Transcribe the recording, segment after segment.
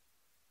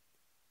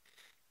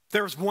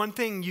there was one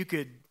thing you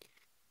could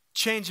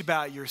change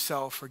about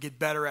yourself or get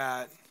better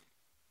at,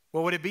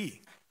 what would it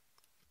be?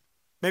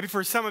 Maybe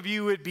for some of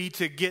you, it would be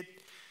to get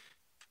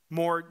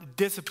more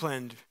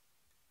disciplined.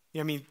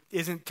 I mean,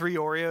 isn't 3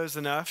 Oreos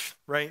enough,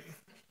 right?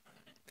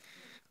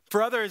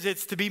 For others,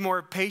 it's to be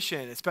more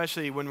patient,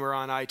 especially when we're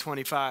on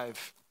I-25,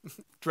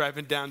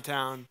 driving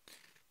downtown.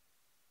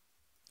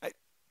 I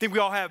think we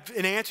all have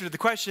an answer to the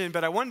question,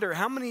 but I wonder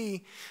how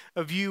many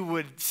of you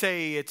would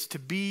say it's to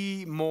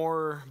be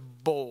more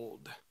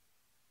bold?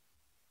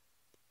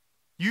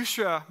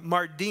 Yusra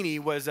Mardini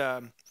was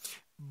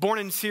born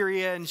in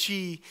Syria, and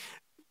she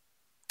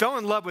fell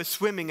in love with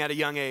swimming at a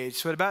young age.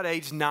 So at about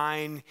age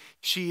 9,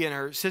 she and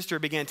her sister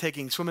began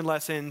taking swimming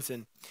lessons.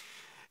 And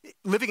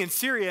living in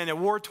Syria in a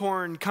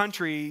war-torn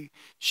country,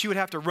 she would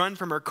have to run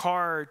from her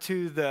car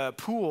to the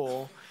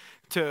pool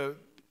to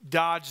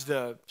dodge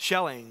the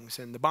shellings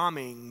and the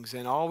bombings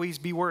and always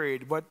be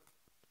worried what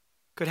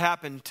could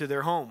happen to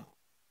their home.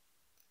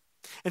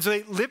 And so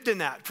they lived in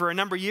that for a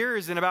number of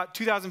years. In about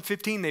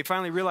 2015, they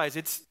finally realized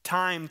it's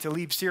time to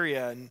leave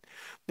Syria and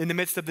in the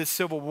midst of this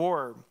civil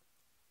war.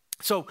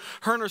 So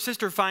her and her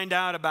sister find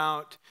out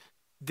about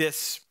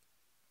this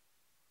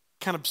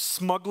kind of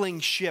smuggling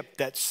ship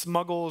that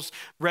smuggles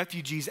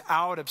refugees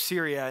out of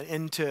Syria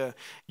into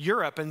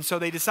Europe. And so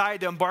they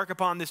decide to embark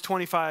upon this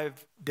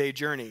 25-day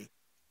journey.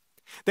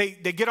 They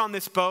get on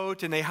this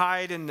boat and they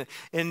hide in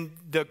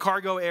the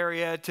cargo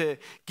area to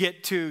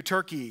get to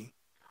Turkey.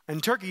 In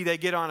Turkey, they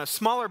get on a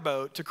smaller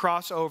boat to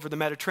cross over the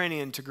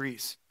Mediterranean to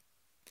Greece.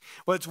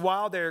 Well, it's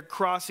while they're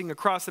crossing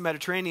across the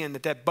Mediterranean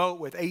that boat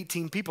with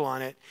 18 people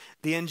on it,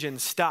 the engine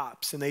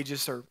stops and they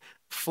just are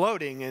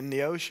floating in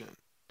the ocean.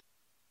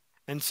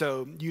 And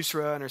so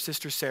Yusra and her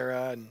sister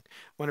Sarah and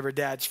one of her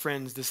dad's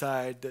friends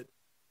decide that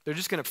they're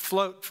just going to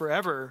float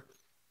forever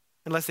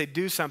unless they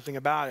do something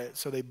about it.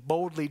 So they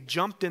boldly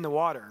jumped in the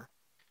water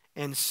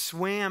and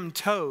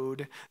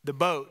towed the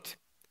boat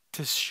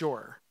to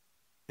shore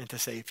and to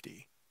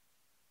safety.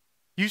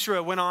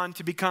 Yusra went on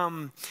to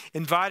become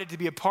invited to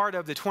be a part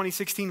of the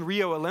 2016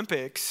 Rio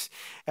Olympics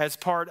as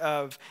part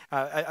of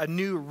a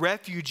new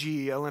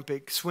refugee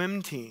Olympic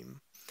swim team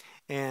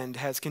and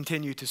has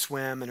continued to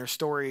swim. And her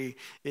story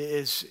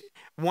is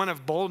one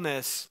of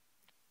boldness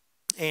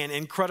and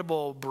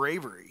incredible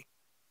bravery.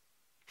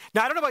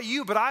 Now, I don't know about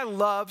you, but I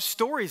love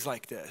stories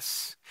like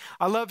this.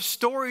 I love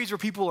stories where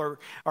people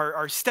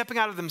are stepping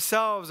out of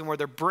themselves and where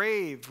they're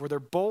brave, where they're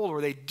bold,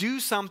 where they do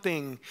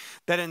something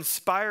that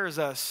inspires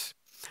us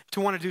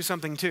to want to do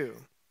something too.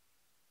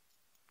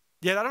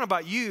 Yet, I don't know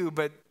about you,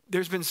 but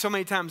there's been so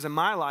many times in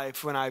my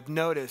life when I've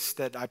noticed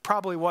that I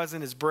probably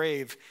wasn't as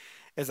brave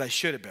as I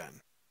should have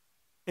been.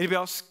 Anybody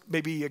else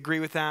maybe agree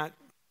with that?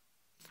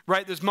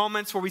 Right? There's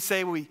moments where we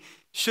say we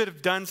should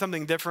have done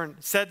something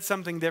different, said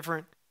something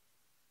different.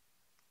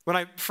 When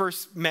I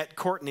first met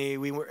Courtney,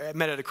 we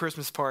met at a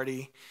Christmas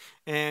party,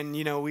 and,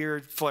 we were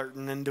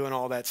flirting and doing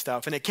all that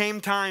stuff. And it came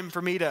time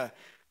for me to,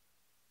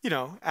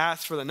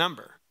 ask for the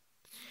number.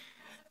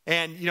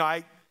 And,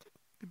 I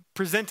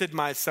presented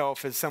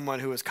myself as someone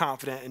who was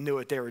confident and knew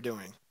what they were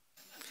doing.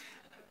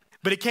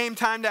 But it came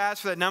time to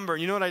ask for that number.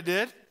 And you know what I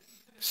did?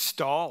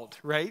 Stalled,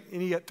 right?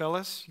 Any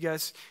fellas?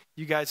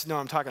 You guys know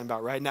what I'm talking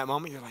about, right? In that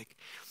moment, you're like,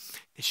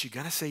 is she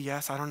going to say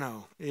yes? I don't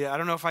know. Yeah, I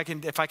don't know if I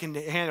can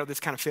handle this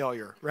kind of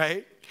failure,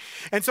 right?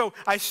 And so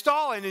I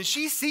stall and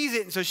she sees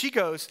it. And so she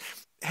goes,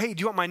 hey,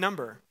 do you want my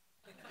number?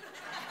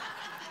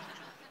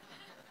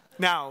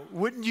 Now,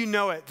 wouldn't you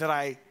know it that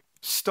I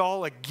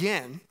stall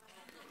again?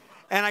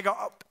 And I go,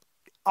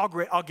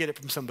 I'll get it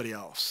from somebody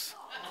else.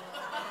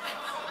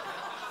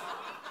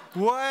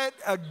 What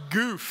a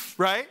goof,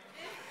 right?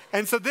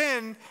 And so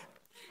then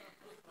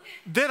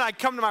I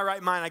come to my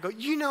right mind. I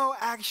go,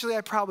 actually,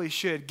 I probably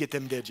should get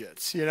them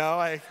digits,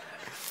 and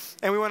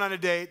we went on a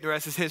date. The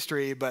rest is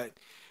history. But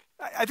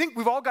I think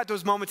we've all got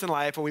those moments in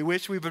life where we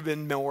wish we would have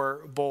been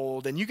more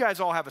bold. And you guys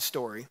all have a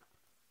story.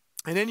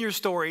 And in your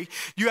story,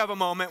 you have a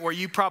moment where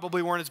you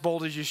probably weren't as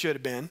bold as you should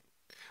have been,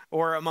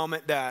 or a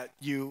moment that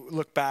you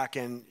look back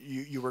and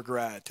you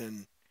regret.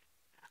 And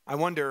I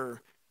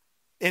wonder,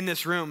 in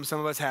this room, some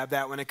of us have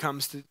that when it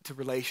comes to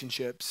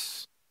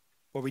relationships,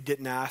 where we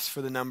didn't ask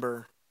for the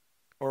number,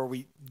 or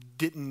we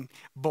didn't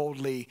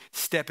boldly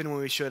step in when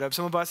we should have.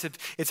 Some of us,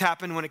 it's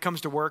happened when it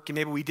comes to work, and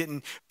maybe we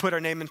didn't put our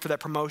name in for that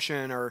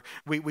promotion, or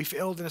we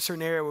failed in a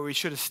certain area where we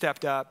should have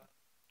stepped up.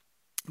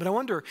 But I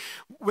wonder,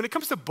 when it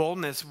comes to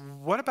boldness,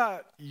 what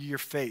about your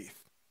faith?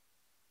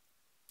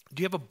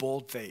 Do you have a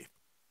bold faith?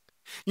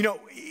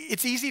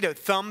 It's easy to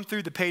thumb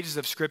through the pages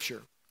of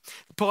Scripture.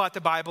 Pull out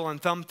the Bible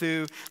and thumb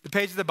through the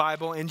pages of the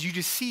Bible, and you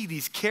just see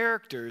these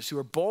characters who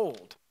are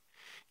bold.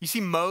 You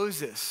see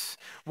Moses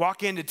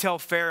walk in to tell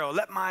Pharaoh,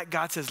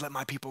 God says, let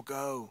my people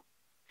go.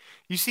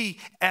 You see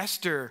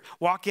Esther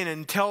walk in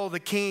and tell the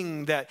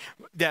king that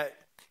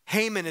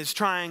Haman is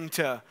trying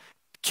to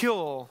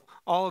kill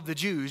all of the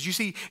Jews. You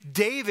see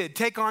David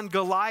take on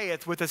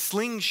Goliath with a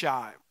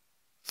slingshot.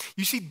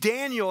 You see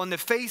Daniel in the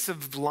face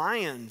of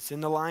lions in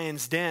the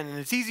lion's den. And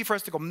it's easy for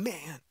us to go,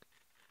 man,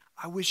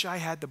 I wish I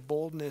had the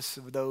boldness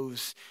of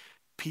those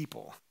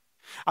people.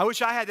 I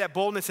wish I had that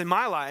boldness in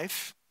my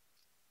life.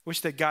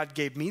 Wish that God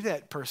gave me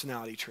that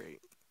personality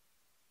trait.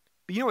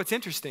 But you know what's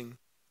interesting?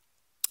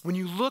 When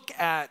you look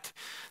at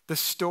the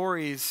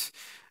stories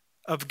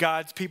of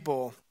God's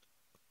people,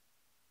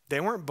 they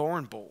weren't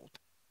born bold.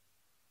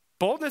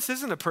 Boldness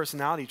isn't a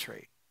personality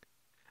trait,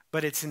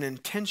 but it's an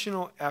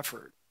intentional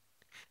effort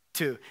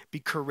to be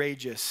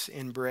courageous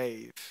and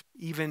brave,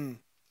 even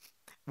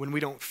when we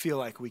don't feel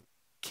like we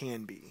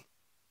can be.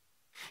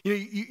 You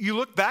know, you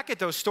look back at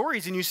those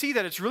stories and you see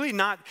that it's really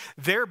not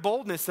their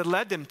boldness that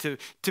led them to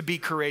be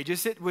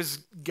courageous. It was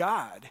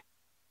God.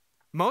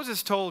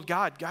 Moses told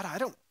God, I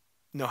don't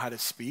know how to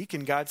speak.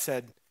 And God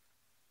said,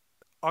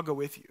 I'll go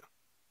with you.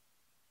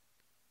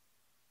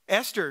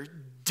 Esther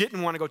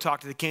didn't want to go talk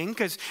to the king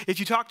because if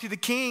you talk to the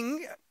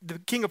king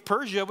of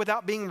Persia,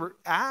 without being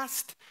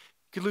asked,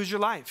 you could lose your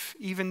life,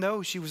 even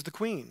though she was the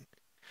queen.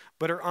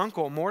 But her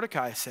uncle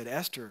Mordecai said,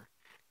 Esther,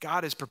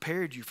 God has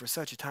prepared you for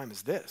such a time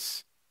as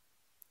this.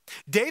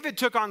 David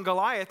took on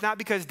Goliath, not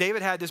because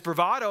David had this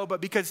bravado,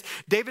 but because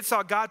David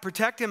saw God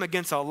protect him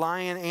against a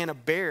lion and a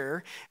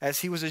bear as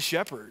he was a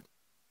shepherd.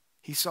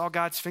 He saw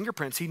God's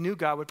fingerprints. He knew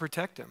God would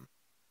protect him.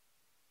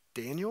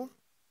 Daniel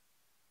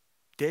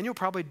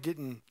probably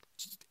didn't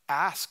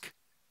ask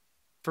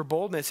for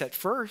boldness at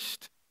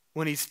first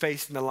when he's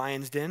faced in the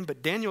lion's den,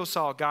 but Daniel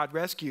saw God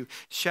rescue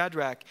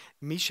Shadrach,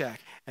 Meshach,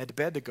 and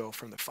Abednego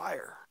from the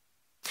fire.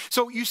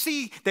 So you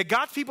see that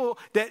God's people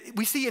that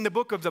we see in the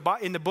books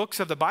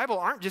of the Bible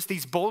aren't just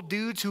these bold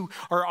dudes who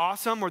are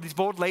awesome or these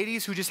bold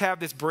ladies who just have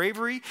this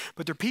bravery,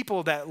 but they're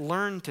people that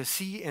learn to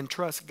see and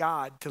trust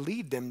God to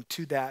lead them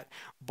to that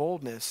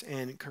boldness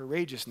and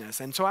courageousness.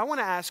 And so I want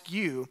to ask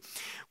you,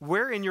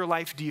 where in your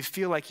life do you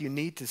feel like you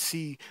need to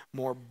see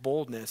more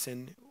boldness?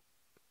 And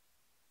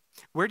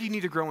where do you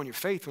need to grow in your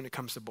faith when it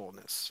comes to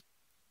boldness?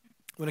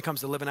 When it comes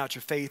to living out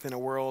your faith in a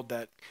world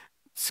that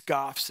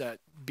scoffs at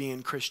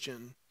being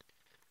Christian?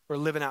 Or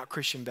living out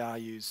Christian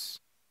values,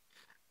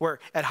 where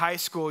at high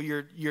school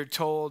you're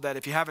told that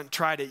if you haven't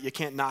tried it, you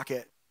can't knock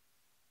it.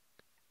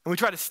 And we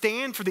try to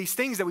stand for these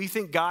things that we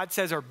think God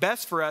says are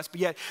best for us, but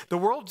yet the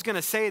world's going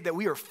to say that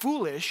we are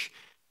foolish,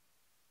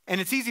 and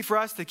it's easy for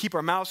us to keep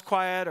our mouths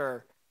quiet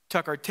or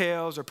tuck our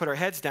tails or put our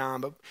heads down.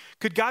 But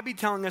could God be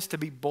telling us to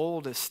be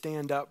bold, to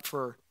stand up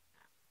for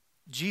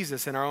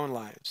Jesus in our own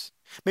lives?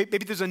 Maybe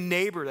there's a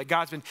neighbor that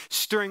God's been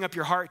stirring up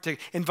your heart to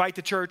invite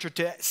to church or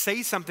to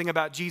say something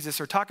about Jesus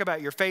or talk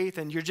about your faith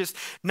and you're just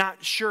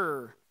not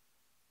sure.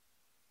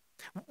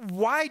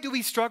 Why do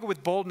we struggle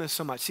with boldness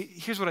so much? See,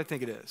 here's what I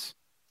think it is.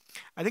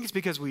 I think it's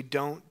because we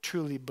don't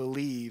truly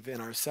believe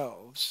in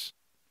ourselves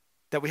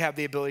that we have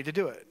the ability to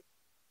do it.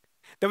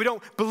 That we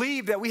don't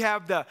believe that we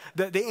have the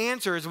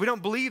answers. We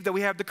don't believe that we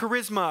have the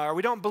charisma, or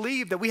we don't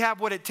believe that we have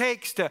what it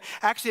takes to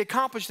actually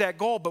accomplish that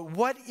goal. But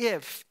what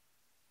if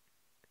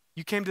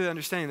you came to the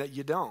understanding that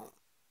you don't,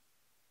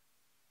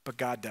 but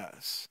God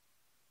does?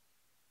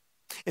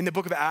 In the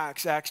book of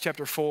Acts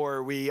chapter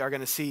 4, we are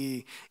going to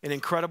see an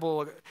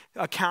incredible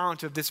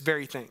account of this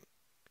very thing.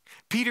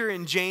 Peter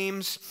and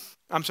James'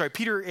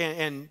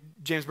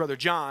 brother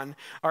John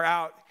are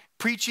out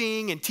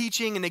preaching and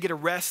teaching, and they get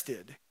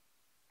arrested.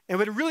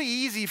 And it was really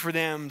easy for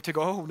them to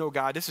go, oh, no,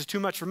 God, this is too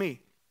much for me.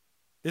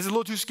 This is a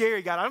little too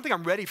scary, God. I don't think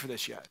I'm ready for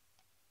this yet.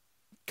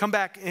 Come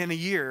back in a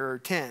year or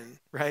 10,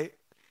 right?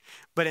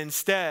 But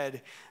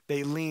instead,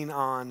 they lean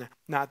on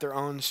not their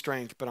own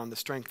strength, but on the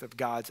strength of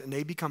God's. And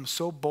they become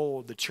so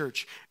bold, the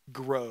church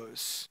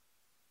grows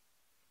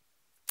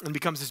and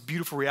becomes this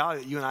beautiful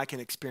reality that you and I can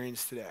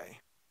experience today.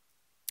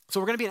 So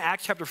we're going to be in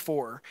Acts chapter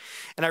 4.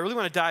 And I really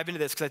want to dive into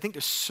this because I think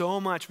there's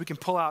so much we can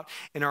pull out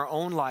in our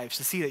own lives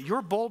to see that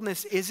your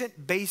boldness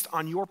isn't based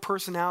on your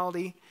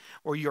personality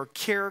or your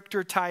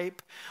character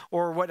type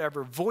or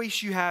whatever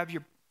voice you have.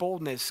 Your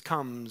boldness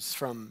comes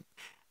from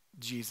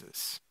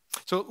Jesus.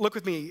 So look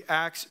with me,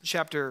 Acts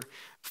chapter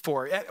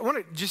 4. I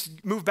want to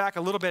just move back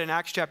a little bit in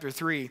Acts chapter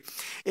 3.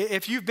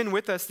 If you've been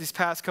with us these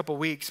past couple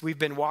weeks, we've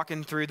been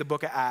walking through the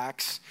book of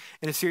Acts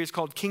in a series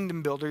called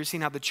Kingdom Builders,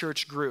 seeing how the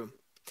church grew.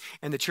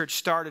 And the church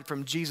started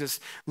from Jesus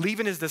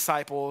leaving his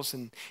disciples,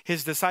 and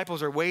his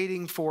disciples are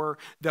waiting for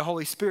the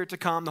Holy Spirit to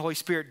come. The Holy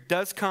Spirit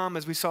does come,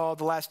 as we saw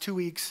the last 2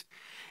 weeks,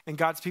 and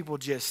God's people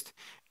just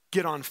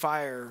get on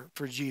fire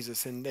for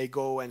Jesus, and they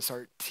go and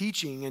start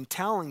teaching and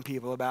telling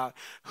people about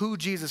who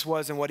Jesus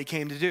was and what he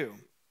came to do.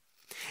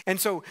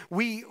 And so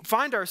we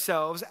find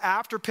ourselves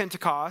after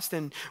Pentecost,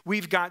 and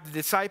we've got the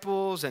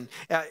disciples and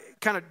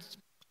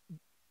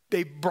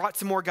they brought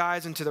some more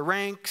guys into the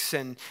ranks,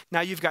 and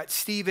now you've got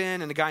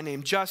Stephen and a guy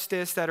named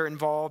Justus that are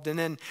involved. And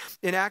then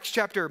in Acts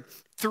chapter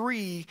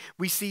 3,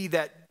 we see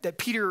that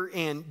Peter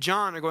and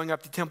John are going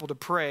up to the temple to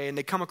pray, and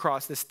they come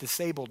across this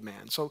disabled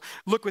man. So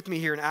look with me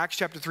here in Acts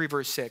chapter 3,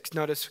 verse 6.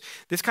 Notice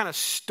this kind of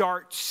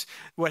starts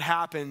what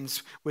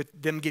happens with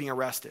them getting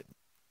arrested.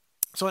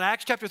 So in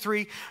Acts chapter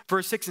 3,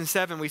 verse 6 and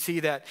 7, we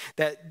see that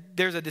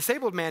there's a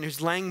disabled man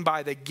who's laying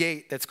by the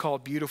gate that's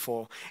called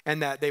Beautiful,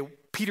 and that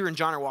Peter and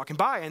John are walking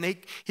by, and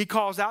he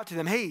calls out to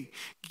them, hey,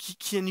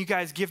 can you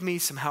guys give me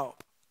some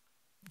help?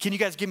 Can you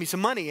guys give me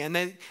some money? And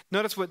then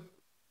notice what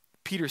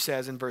Peter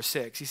says in verse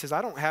 6. He says,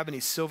 I don't have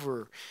any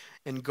silver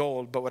and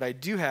gold, but what I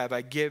do have,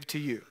 I give to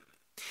you.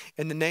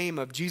 In the name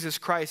of Jesus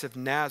Christ of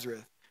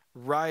Nazareth,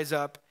 rise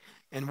up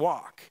and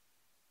walk.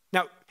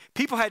 Now,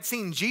 people had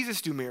seen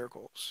Jesus do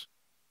miracles,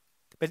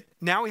 but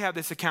now we have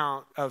this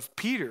account of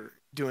Peter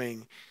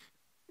doing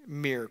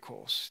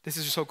miracles. This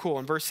is so cool.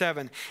 In verse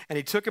 7, and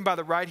he took him by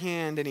the right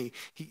hand and he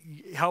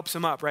helps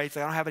him up, right? He's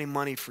like, I don't have any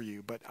money for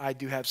you, but I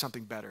do have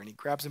something better. And he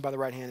grabs him by the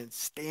right hand and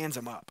stands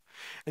him up.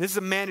 And this is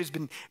a man who's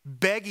been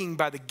begging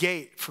by the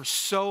gate for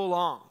so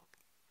long.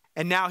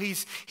 And now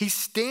he's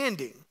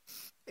standing,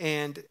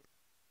 and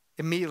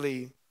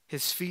immediately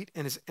his feet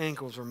and his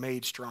ankles were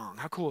made strong.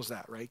 How cool is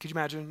that, right? Could you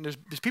imagine?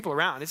 There's people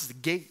around. This is the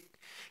gate.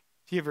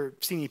 If you ever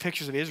seen any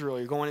pictures of Israel,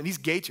 you're going in, these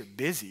gates are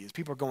busy as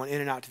people are going in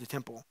and out to the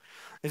temple.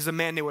 This is a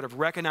man they would have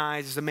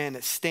recognized. This is a man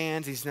that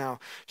stands. He's now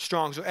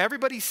strong. So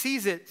everybody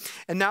sees it,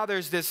 and now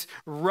there's this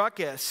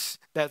ruckus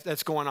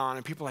that's going on,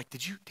 and people are like,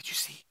 did you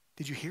see?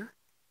 Did you hear?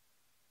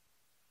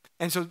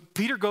 And so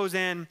Peter goes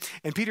in,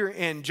 and Peter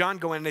and John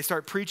go in, and they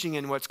start preaching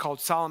in what's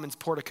called Solomon's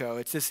portico.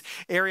 It's this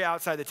area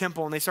outside the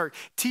temple, and they start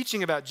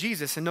teaching about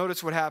Jesus. And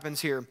notice what happens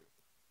here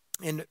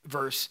in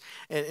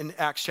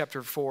Acts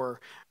chapter 4,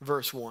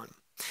 verse 1.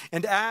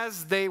 And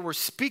as they were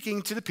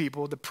speaking to the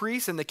people, the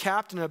priests and the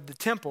captain of the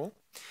temple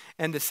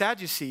and the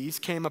Sadducees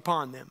came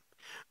upon them,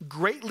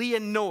 greatly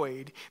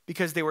annoyed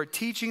because they were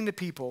teaching the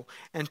people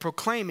and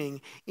proclaiming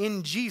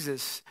in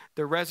Jesus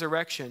the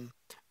resurrection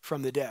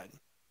from the dead.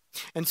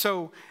 And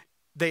so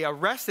they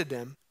arrested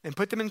them and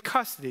put them in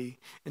custody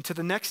until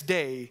the next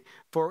day,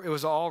 for it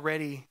was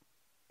already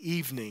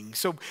evening.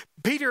 So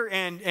Peter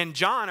and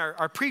John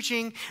are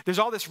preaching. There's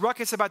all this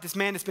ruckus about this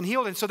man that's been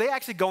healed. And so they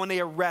actually go and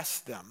they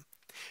arrest them.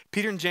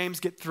 Peter and James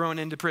get thrown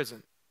into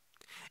prison.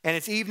 And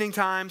it's evening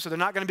time, so they're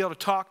not going to be able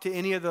to talk to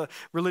any of the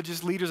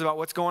religious leaders about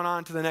what's going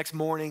on to the next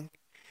morning.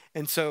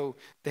 And so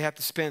they have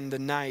to spend the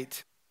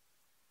night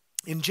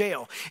in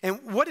jail. And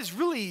what is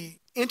really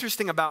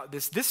interesting about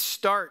this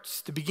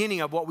starts the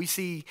beginning of what we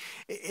see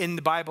in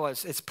the Bible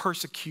as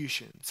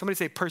persecution. Somebody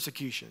say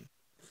persecution.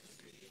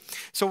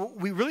 So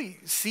we really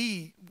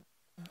see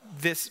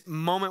this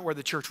moment where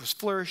the church was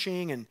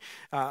flourishing, and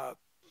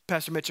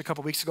Pastor Mitch a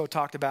couple weeks ago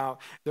talked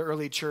about the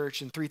early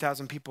church, and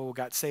 3,000 people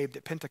got saved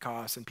at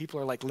Pentecost, and people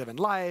are like living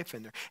life,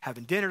 and they're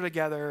having dinner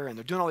together, and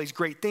they're doing all these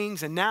great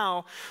things. And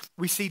now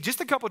we see just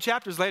a couple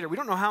chapters later, we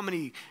don't know how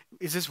many,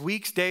 is this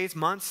weeks, days,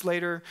 months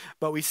later,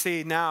 but we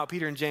see now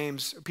Peter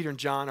and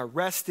John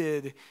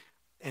arrested,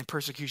 and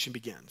persecution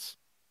begins.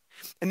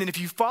 And then if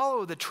you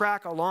follow the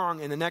track along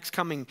in the next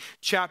coming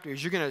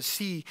chapters, you're going to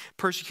see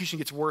persecution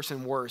gets worse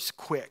and worse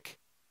quick.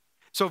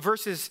 So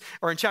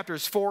in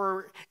chapters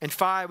 4 and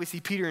 5, we see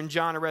Peter and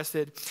John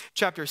arrested.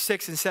 Chapters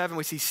 6 and 7,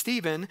 we see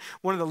Stephen,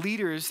 one of the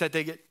leaders that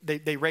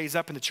they raise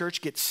up in the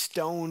church, gets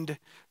stoned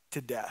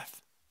to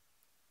death.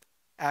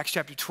 Acts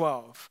chapter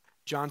 12,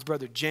 John's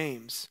brother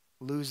James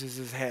loses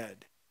his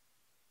head.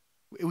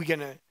 We're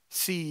going to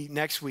see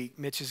next week,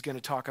 Mitch is going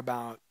to talk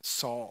about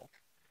Saul.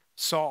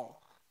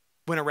 Saul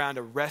went around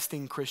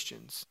arresting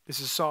Christians. This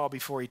is Saul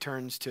before he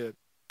turns to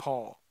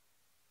Paul.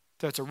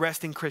 So it's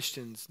arresting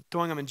Christians,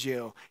 throwing them in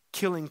jail,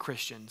 killing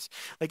Christians.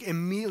 Like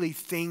immediately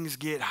things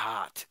get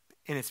hot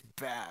and it's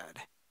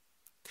bad.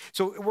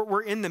 So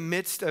we're in the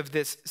midst of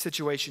this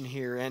situation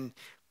here, and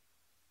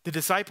the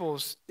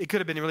disciples, it could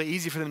have been really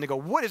easy for them to go,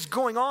 what is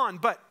going on?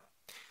 But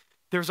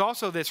there's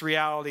also this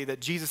reality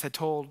that Jesus had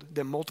told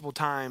them multiple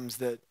times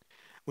that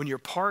when you're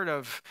part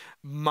of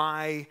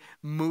my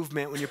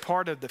movement, when you're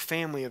part of the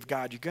family of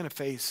God, you're going to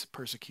face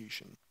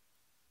persecution.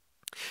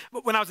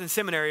 But when I was in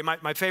seminary,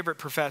 my favorite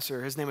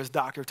professor, his name was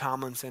Dr.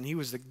 Tomlinson. He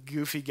was the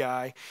goofy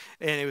guy,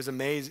 and it was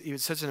amazing. He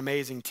was such an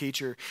amazing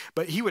teacher.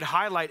 But he would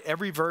highlight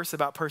every verse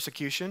about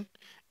persecution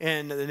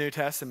in the New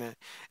Testament,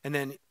 and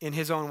then in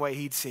his own way,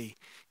 he'd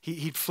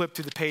flip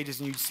through the pages,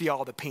 and you'd see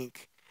all the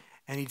pink,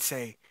 and he'd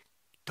say,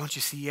 "Don't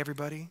you see,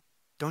 everybody?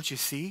 Don't you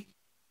see?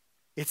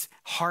 It's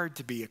hard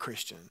to be a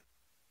Christian.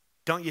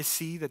 Don't you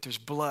see that there's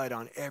blood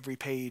on every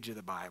page of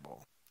the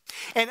Bible?"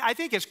 And I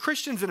think as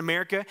Christians in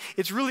America,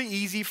 it's really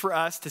easy for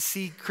us to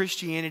see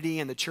Christianity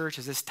and the church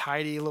as this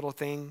tidy little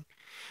thing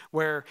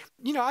where,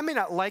 I may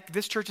not like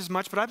this church as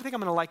much, but I think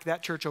I'm going to like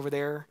that church over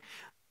there,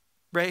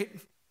 right?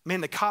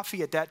 Man, the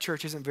coffee at that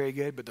church isn't very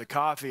good, but the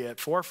coffee at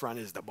Forefront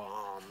is the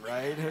bomb,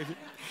 right?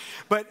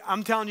 But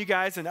I'm telling you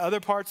guys, in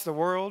other parts of the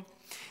world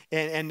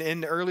and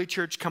in the early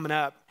church coming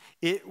up,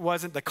 it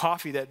wasn't the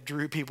coffee that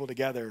drew people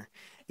together.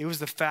 It was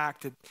the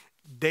fact that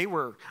they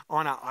were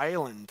on an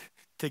island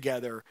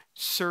together,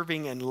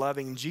 serving and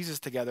loving Jesus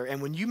together.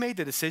 And when you made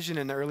the decision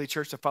in the early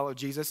church to follow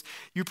Jesus,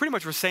 you pretty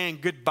much were saying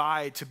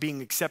goodbye to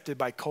being accepted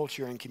by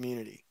culture and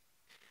community.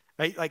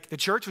 Right? Like the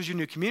church was your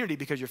new community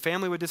because your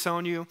family would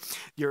disown you,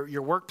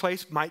 your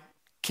workplace might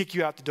kick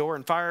you out the door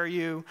and fire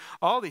you,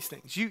 all these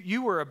things.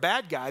 You were a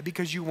bad guy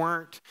because you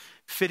weren't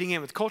fitting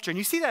in with culture. And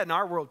you see that in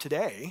our world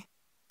today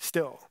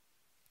still.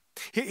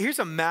 Here's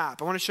a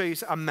map. I want to show you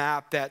a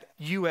map that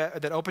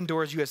Open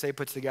Doors USA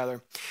puts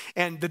together.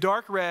 And the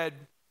dark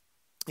red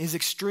is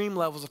extreme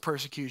levels of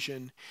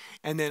persecution,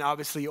 and then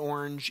obviously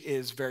orange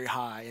is very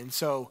high. And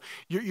so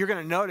you're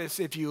going to notice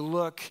if you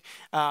look,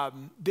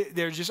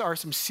 there just are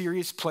some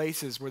serious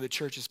places where the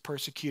church is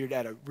persecuted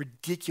at a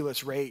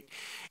ridiculous rate.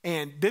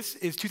 And this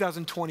is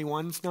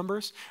 2021's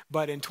numbers,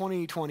 but in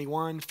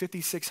 2021,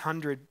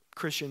 5,600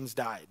 Christians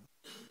died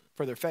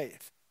for their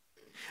faith.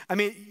 I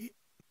mean,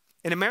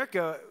 in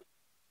America,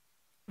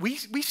 we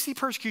see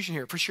persecution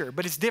here for sure,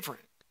 but it's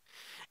different.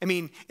 I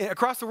mean,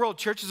 across the world,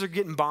 churches are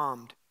getting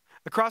bombed.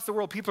 Across the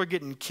world, people are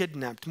getting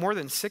kidnapped. More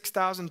than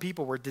 6,000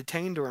 people were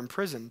detained or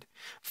imprisoned.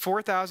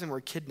 4,000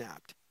 were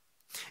kidnapped.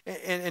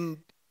 And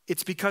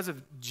it's because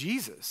of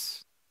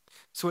Jesus.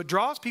 So it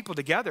draws people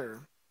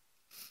together.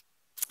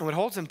 And what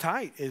holds them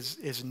tight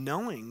is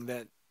knowing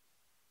that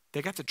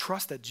they got to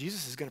trust that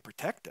Jesus is going to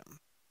protect them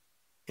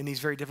in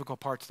these very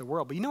difficult parts of the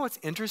world. But you know what's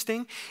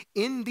interesting?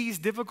 In these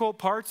difficult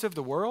parts of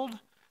the world,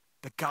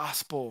 the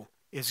gospel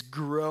is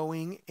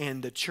growing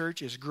and the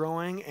church is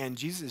growing and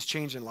Jesus is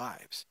changing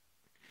lives.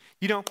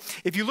 You know,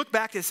 if you look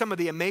back at some of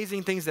the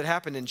amazing things that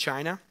happened in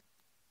China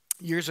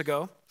years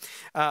ago,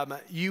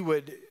 you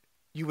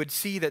would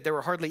see that there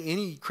were hardly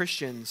any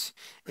Christians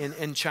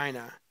in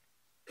China.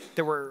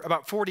 There were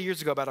about 40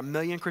 years ago, about 1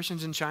 million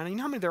Christians in China. You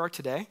know how many there are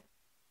today?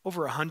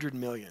 Over 100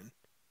 million.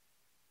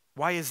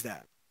 Why is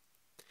that?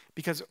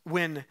 Because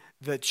when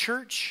the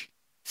church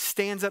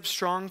stands up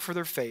strong for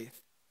their faith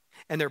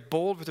and they're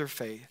bold with their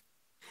faith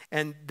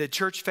and the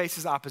church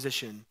faces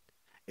opposition,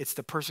 it's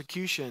the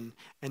persecution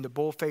and the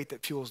bold faith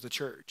that fuels the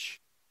church.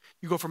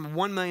 You go from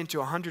 1 million to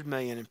 100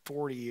 million in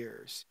 40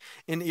 years.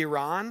 In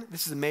Iran,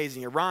 this is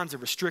amazing. Iran's a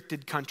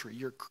restricted country.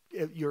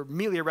 You're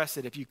immediately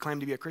arrested if you claim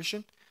to be a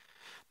Christian.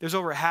 There's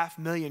over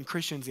 500,000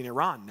 Christians in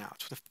Iran now.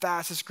 It's the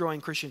fastest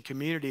growing Christian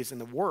communities in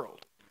the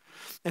world.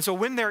 And so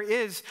when there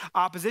is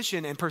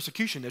opposition and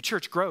persecution, the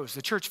church grows,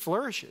 the church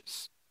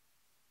flourishes.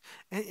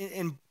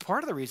 And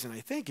part of the reason, I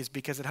think, is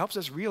because it helps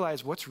us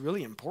realize what's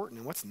really important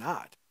and what's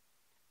not.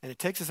 And it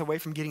takes us away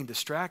from getting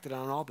distracted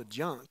on all the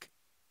junk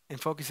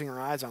and focusing our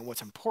eyes on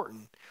what's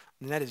important,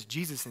 and that is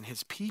Jesus and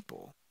his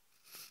people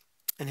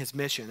and his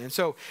mission. And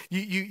so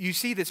you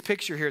see this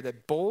picture here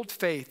that bold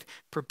faith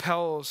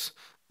propels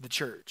the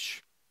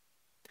church.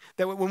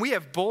 That when we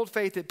have bold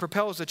faith, it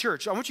propels the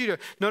church. I want you to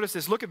notice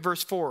this. Look at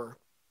verse 4.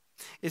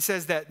 It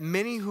says that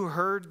many who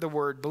heard the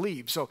word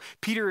believed. So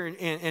Peter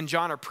and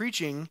John are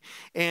preaching,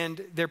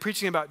 and they're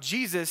preaching about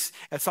Jesus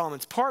at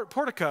Solomon's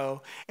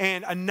portico,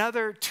 and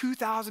another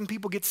 2,000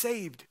 people get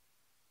saved.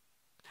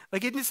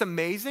 Like, isn't this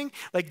amazing?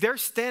 Like, they're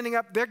standing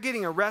up, they're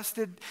getting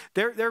arrested,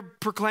 they're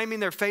proclaiming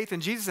their faith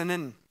in Jesus, and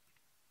then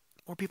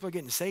more people are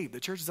getting saved. The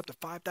church is up to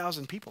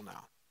 5,000 people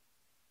now,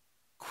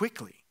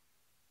 quickly.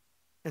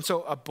 And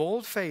so a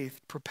bold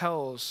faith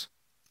propels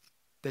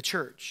the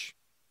church.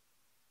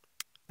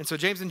 And so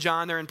James and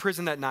John, they're in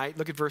prison that night.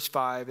 Look at verse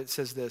 5. It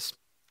says this.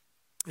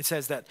 It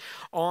says that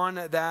on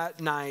that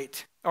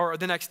night, or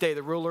the next day,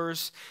 the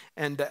rulers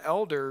and the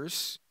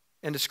elders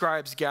and the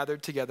scribes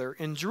gathered together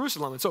in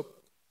Jerusalem. And so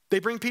they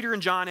bring Peter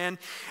and John in,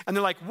 and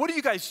they're like, what are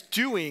you guys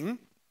doing?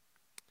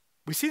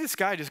 We see this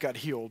guy just got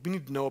healed. We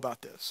need to know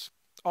about this.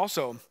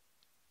 Also,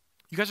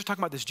 you guys are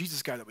talking about this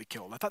Jesus guy that we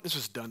killed. I thought this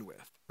was done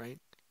with, right?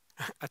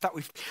 I thought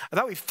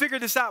we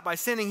figured this out by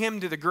sending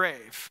him to the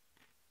grave.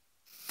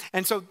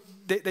 And so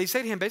they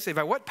say to him basically,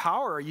 by what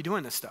power are you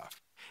doing this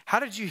stuff? How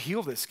did you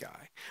heal this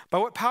guy? By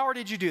what power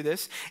did you do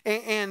this?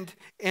 And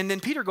then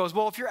Peter goes,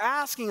 well, if you're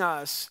asking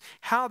us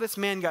how this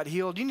man got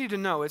healed, you need to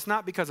know it's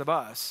not because of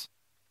us,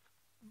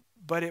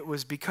 but it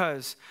was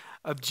because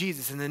of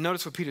Jesus. And then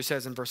notice what Peter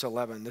says in verse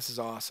 11. This is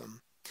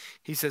awesome.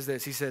 He says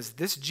this. He says,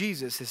 this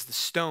Jesus is the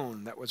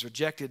stone that was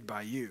rejected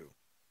by you,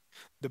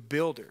 the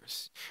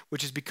builders,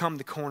 which has become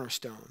the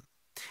cornerstone.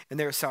 And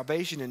there is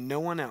salvation in no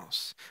one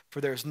else,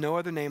 for there is no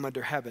other name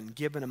under heaven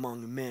given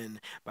among men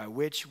by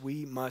which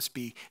we must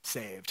be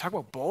saved. Talk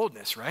about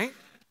boldness, right?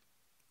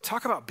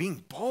 Talk about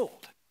being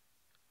bold.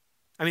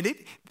 I mean,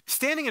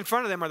 standing in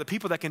front of them are the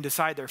people that can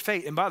decide their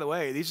fate. And by the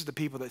way, these are the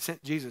people that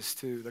sent Jesus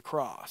to the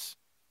cross.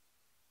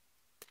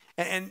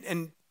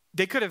 And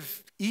they could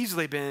have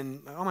easily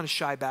been, I'm going to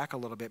shy back a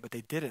little bit, but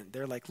they didn't.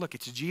 They're like, look,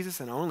 it's Jesus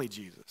and only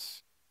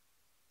Jesus.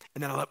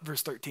 And then I love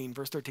verse 13.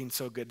 Verse 13 is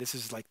so good. This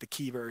is like the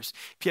key verse.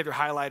 If you have your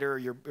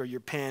highlighter or your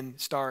pen,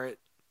 star it,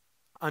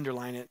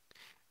 underline it.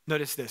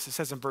 Notice this. It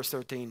says in verse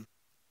 13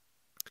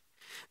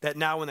 that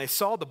now when they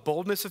saw the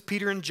boldness of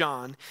Peter and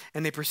John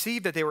and they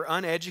perceived that they were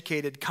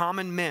uneducated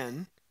common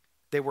men,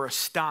 they were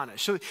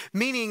astonished. So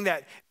meaning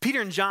that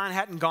Peter and John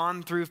hadn't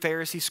gone through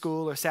Pharisee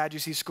school or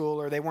Sadducee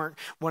school, or they weren't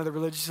one of the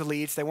religious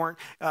elites. They weren't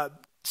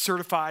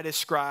certified as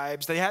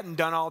scribes. They hadn't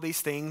done all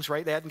these things,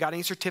 right? They hadn't got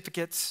any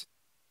certificates.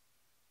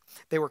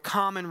 They were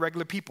common,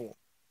 regular people.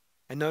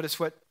 And notice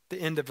what the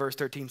end of verse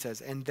 13 says.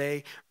 And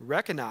they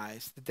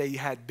recognized that they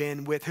had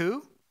been with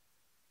who?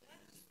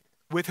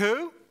 With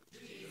who?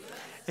 Jesus.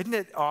 Isn't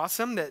it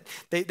awesome that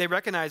they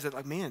recognize that,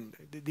 like, man,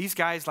 these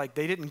guys, like,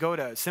 they didn't go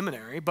to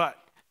seminary, but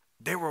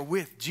they were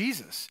with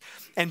Jesus.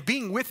 And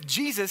being with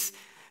Jesus,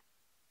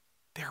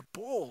 they're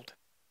bold.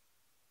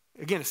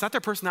 Again, it's not their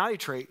personality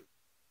trait.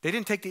 They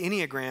didn't take the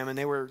Enneagram and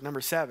they were number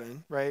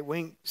 7, right?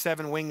 Wing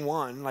 7, wing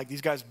 1, like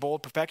these guys,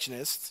 bold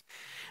perfectionists.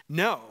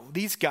 No,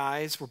 these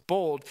guys were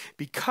bold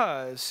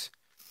because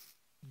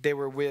they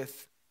were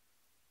with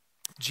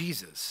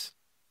Jesus.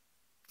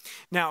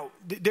 Now,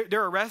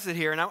 they're arrested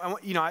here, and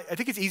I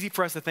think it's easy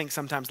for us to think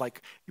sometimes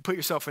like you put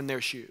yourself in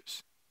their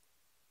shoes.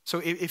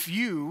 So if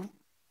you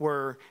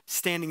were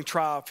standing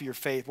trial for your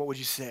faith, what would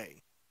you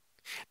say?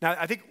 Now,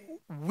 I think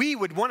we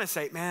would want to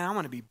say, man, I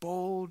want to be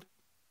bold.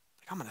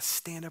 I'm going to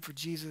stand up for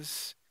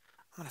Jesus.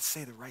 I'm going to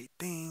say the right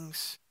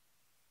things.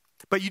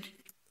 But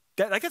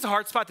that's a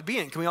hard spot to be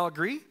in. Can we all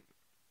agree?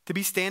 To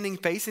be standing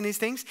facing these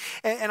things?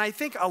 And I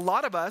think a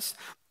lot of us,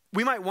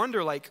 we might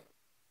wonder like,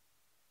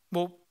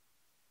 well,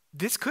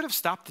 this could have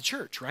stopped the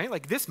church, right?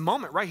 Like this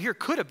moment right here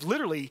could have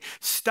literally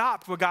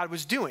stopped what God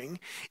was doing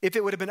if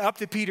it would have been up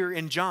to Peter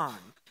and John.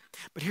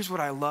 But here's what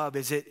I love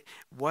is it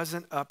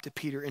wasn't up to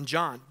Peter and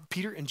John.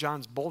 Peter and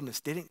John's boldness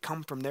didn't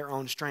come from their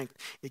own strength.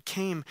 It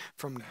came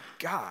from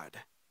God.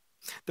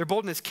 Their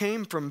boldness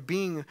came from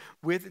being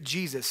with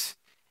Jesus.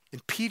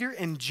 And Peter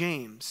and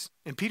James,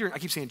 I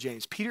keep saying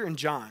James, Peter and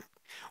John,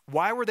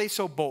 why were they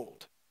so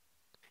bold?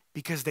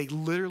 Because they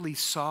literally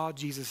saw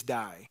Jesus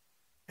die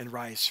and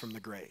rise from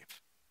the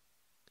grave.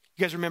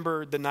 You guys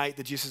remember the night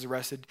that Jesus was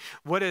arrested?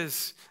 What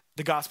does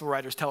the gospel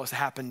writers tell us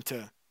happened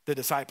to the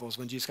disciples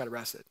when Jesus got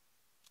arrested?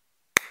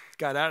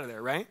 Got out of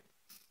there, right?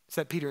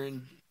 Except Peter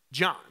and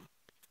John.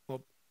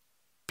 Well,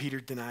 Peter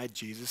denied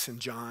Jesus and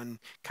John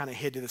kind of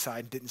hid to the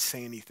side and didn't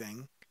say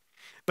anything.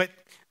 But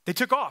they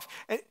took off.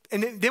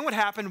 And then what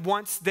happened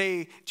once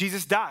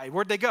Jesus died?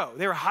 Where'd they go?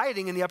 They were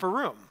hiding in the upper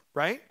room,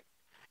 right?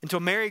 Until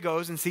Mary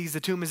goes and sees the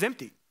tomb is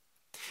empty.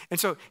 And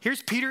so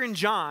here's Peter and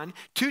John,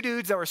 2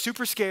 dudes that were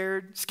super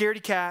scared,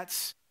 scaredy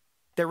cats.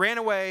 They ran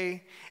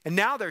away, and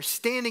now they're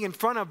standing in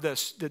front of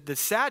the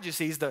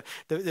Sadducees, the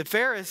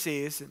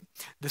Pharisees,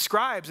 the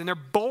scribes, and they're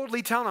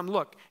boldly telling them,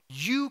 look,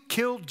 you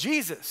killed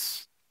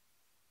Jesus.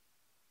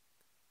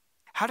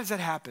 How does that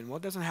happen? Well,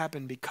 it doesn't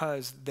happen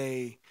because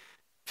they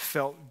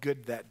felt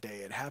good that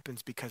day. It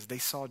happens because they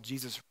saw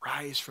Jesus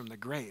rise from the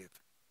grave.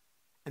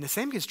 And the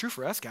same is true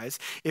for us, guys.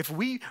 If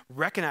we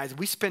recognize,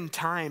 we spend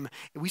time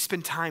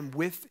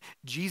with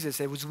Jesus,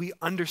 as we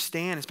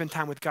understand and spend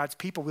time with God's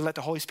people, we let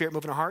the Holy Spirit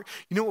move in our heart,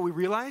 you know what we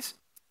realize?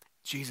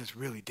 Jesus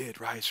really did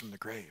rise from the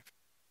grave.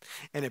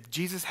 And if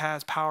Jesus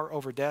has power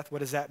over death, what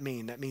does that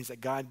mean? That means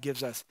that God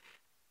gives us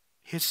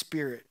his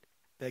Spirit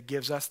that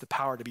gives us the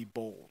power to be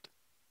bold.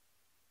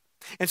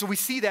 And so we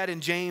see that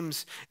in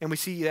James and we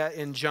see that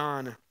in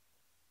John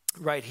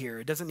right here.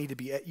 It doesn't need to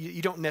be,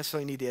 you don't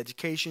necessarily need the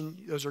education.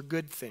 Those are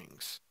good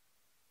things.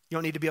 You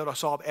don't need to be able to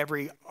solve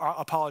every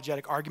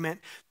apologetic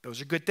argument.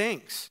 Those are good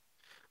things.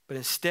 But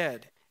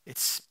instead,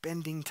 it's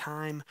spending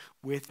time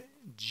with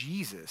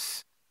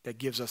Jesus that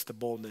gives us the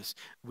boldness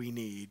we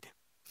need.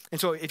 And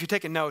so if you're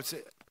taking notes,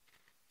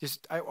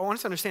 I want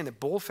us to understand that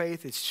bold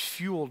faith is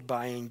fueled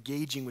by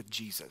engaging with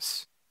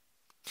Jesus.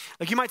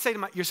 Like you might say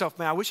to yourself,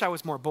 man, I wish I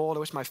was more bold.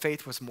 I wish my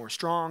faith was more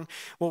strong.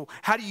 Well,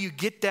 how do you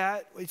get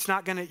that?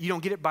 You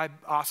don't get it by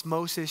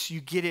osmosis.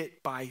 You get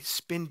it by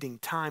spending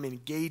time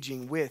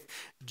engaging with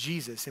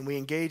Jesus. And we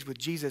engage with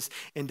Jesus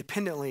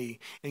independently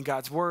in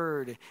God's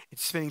word.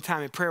 It's spending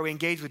time in prayer. We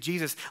engage with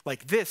Jesus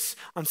like this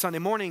on Sunday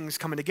mornings,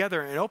 coming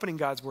together and opening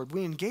God's word.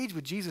 We engage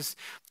with Jesus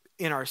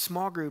in our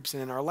small groups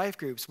and in our life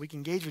groups. We can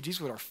engage with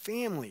Jesus with our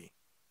family.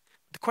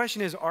 The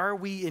question is, are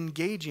we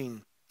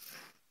engaging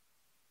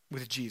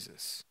with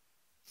Jesus?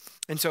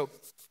 And so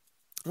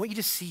I want you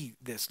to see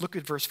this. Look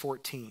at verse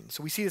 14.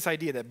 So we see this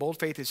idea that bold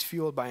faith is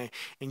fueled by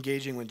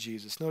engaging with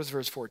Jesus. Notice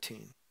verse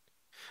 14.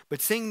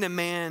 But seeing the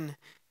man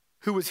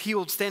who was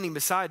healed standing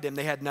beside them,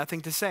 they had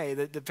nothing to say.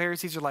 The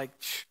Pharisees are like,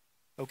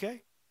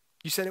 okay,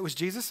 you said it was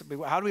Jesus?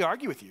 How do we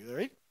argue with you,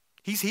 right?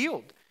 He's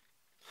healed.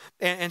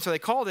 And so they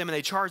called him and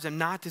they charged him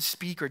not to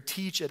speak or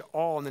teach at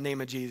all in the name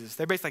of Jesus.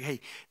 They're basically like,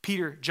 hey,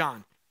 Peter,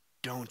 John,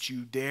 don't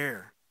you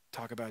dare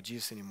talk about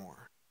Jesus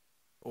anymore.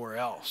 Or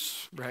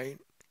else, right?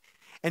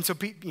 And so,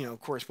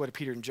 of course, what are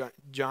Peter and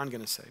John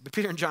going to say? But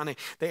Peter and John,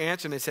 they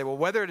answer and they say, well,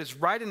 whether it is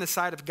right in the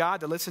sight of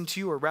God to listen to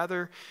you, or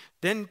whether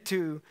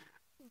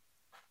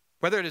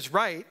it is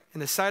right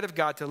in the sight of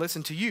God to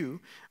listen to you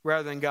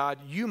rather than God,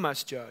 you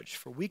must judge,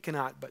 for we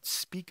cannot but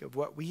speak of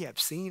what we have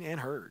seen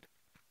and heard.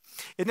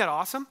 Isn't that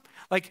awesome?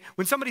 Like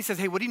when somebody says,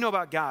 hey, what do you know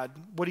about God?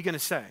 What are you going to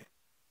say?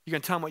 You're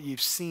going to tell them what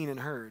you've seen and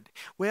heard.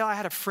 Well, I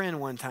had a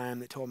friend one time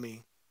that told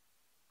me,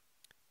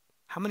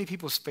 how many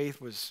people's faith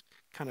was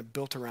kind of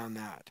built around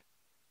that?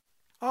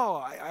 Oh,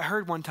 I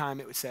heard one time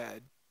it was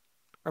said,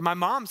 or my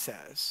mom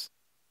says,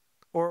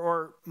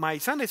 or my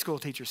Sunday school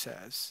teacher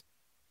says.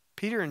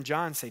 Peter and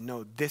John say,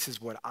 no, this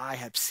is what I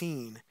have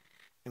seen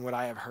and what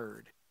I have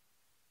heard.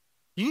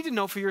 You need to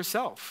know for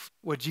yourself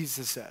what Jesus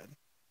has said.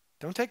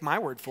 Don't take my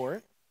word for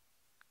it.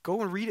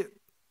 Go and read it.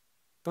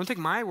 Don't take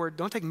my word.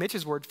 Don't take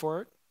Mitch's word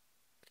for it.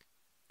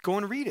 Go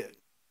and read it.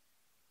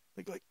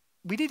 Like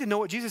we need to know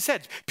what Jesus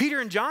said.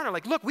 Peter and John are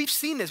like, look, we've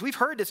seen this. We've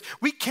heard this.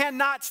 We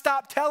cannot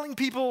stop telling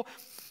people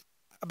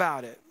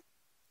about it.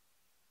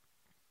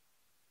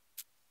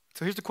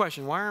 So here's the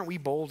question. Why aren't we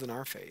bold in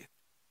our faith?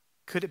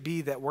 Could it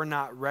be that we're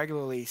not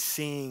regularly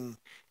seeing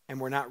and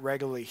we're not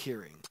regularly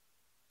hearing?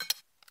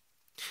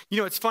 You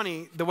know, it's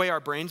funny, the way our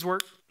brains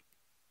work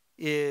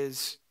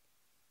is,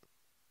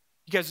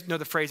 you guys know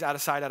the phrase out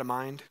of sight, out of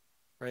mind,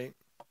 right?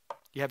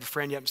 You have a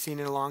friend you haven't seen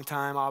in a long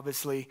time,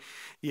 obviously.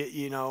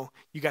 You know,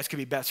 you guys could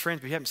be best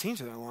friends, but you haven't seen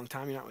each other in a long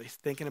time. You're not really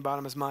thinking about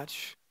them as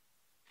much.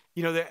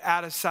 You know, the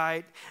out of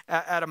sight,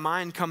 out of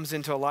mind comes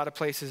into a lot of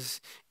places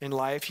in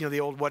life. You know, the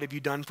old "what have you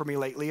done for me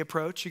lately"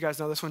 approach. You guys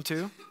know this one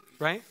too,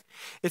 right?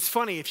 It's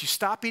funny, if you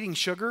stop eating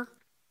sugar,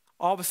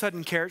 all of a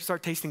sudden carrots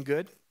start tasting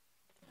good.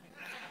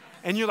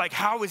 And you're like,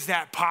 how is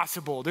that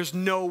possible? There's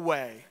no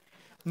way.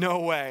 No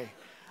way.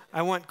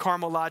 I want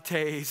caramel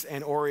lattes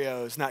and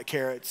Oreos, not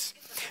carrots.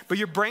 But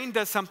your brain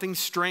does something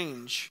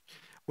strange.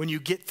 When you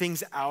get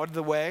things out of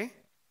the way,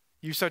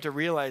 you start to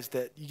realize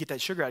that you get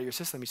that sugar out of your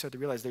system. You start to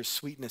realize there's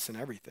sweetness in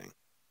everything.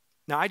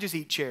 Now, I just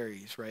eat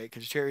cherries, right?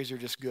 Because cherries are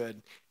just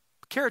good.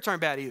 Carrots aren't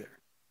bad either.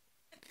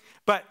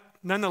 But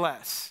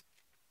nonetheless,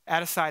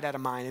 out of sight, out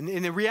of mind.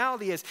 And the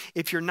reality is,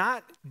 if you're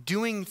not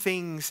doing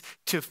things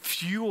to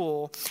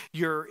fuel if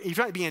you're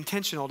not being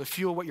intentional to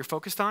fuel what you're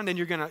focused on, then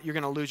you're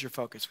gonna lose your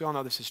focus. We all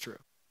know this is true.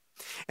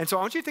 And so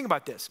I want you to think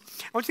about this.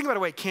 I want you to think about the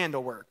way a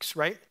candle works,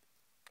 right?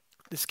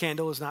 This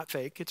candle is not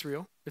fake. It's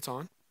real. It's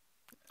on.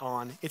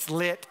 It's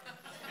lit.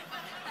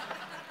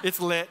 It's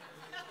lit.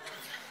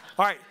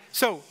 All right.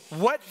 So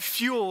what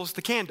fuels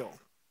the candle?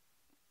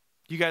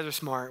 You guys are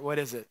smart. What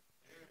is it?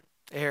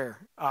 Air,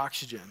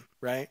 oxygen,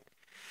 right?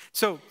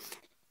 So,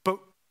 but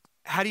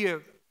how do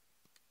you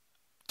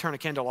turn a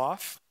candle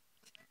off?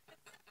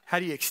 How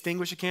do you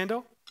extinguish a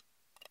candle?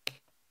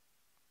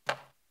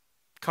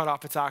 Cut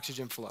off its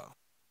oxygen flow.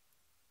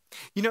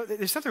 You know,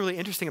 there's something really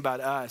interesting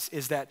about us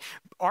is that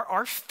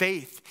our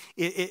faith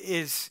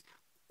is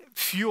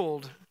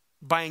fueled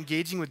by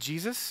engaging with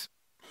Jesus.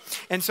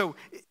 And so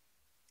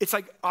it's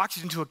like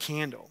oxygen to a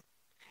candle.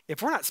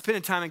 If we're not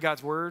spending time in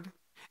God's word,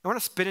 and we're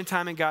not spending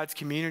time in God's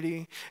community,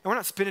 and we're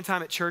not spending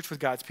time at church with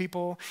God's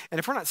people, and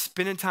if we're not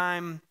spending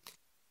time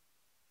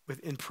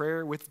in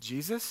prayer with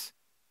Jesus,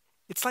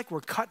 it's like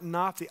we're cutting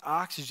off the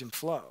oxygen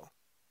flow.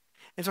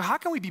 And so how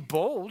can we be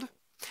bold?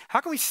 How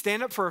can we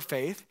stand up for our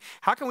faith?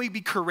 How can we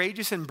be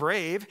courageous and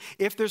brave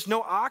if there's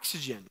no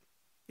oxygen,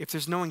 if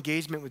there's no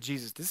engagement with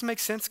Jesus? Does this make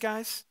sense,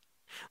 guys?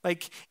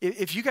 Like,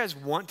 if you guys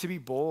want to be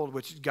bold,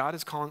 which God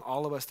is calling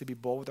all of us to be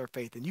bold with our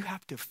faith, then you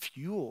have to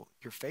fuel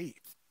your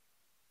faith.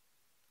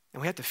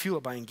 And we have to fuel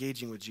it by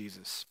engaging with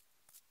Jesus.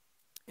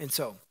 And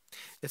so,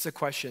 it's a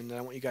question that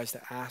I want you guys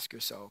to ask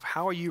yourself.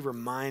 How are you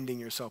reminding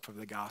yourself of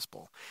the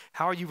gospel?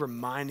 How are you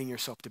reminding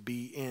yourself to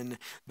be in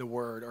the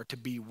word or to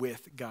be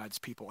with God's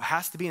people? It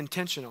has to be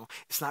intentional.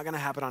 It's not going to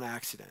happen on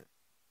accident.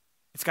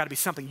 It's got to be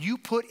something you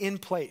put in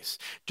place.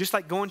 Just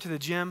like going to the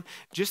gym,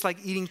 just like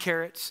eating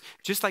carrots,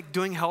 just like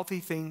doing healthy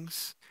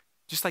things,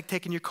 just like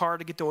taking your car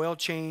to get the oil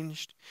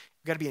changed.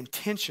 You've got to be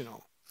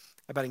intentional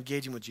about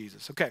engaging with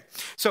Jesus. Okay,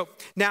 so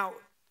now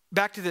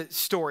back to the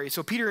story.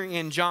 So Peter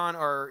and John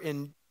are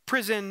in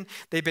prison.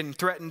 They've been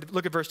threatened.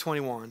 Look at verse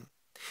 21.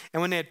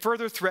 And when they had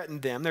further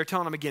threatened them, they're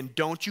telling them again,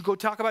 don't you go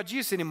talk about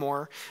Jesus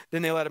anymore.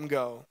 Then they let him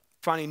go,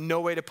 finding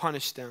no way to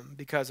punish them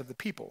because of the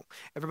people.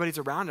 Everybody's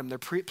around them. They're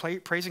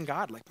praising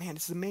God like, man,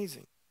 this is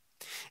amazing.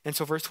 And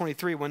so verse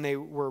 23, when they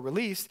were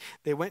released,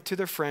 they went to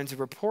their friends and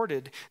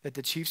reported that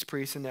the chief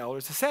priests and the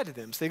elders had said to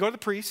them. So they go to the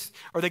priests,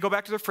 or they go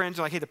back to their friends.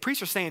 They're like, hey, the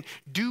priests are saying,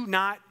 do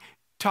not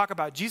talk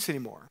about Jesus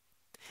anymore.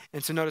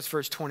 And so notice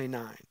verse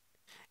 29.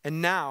 And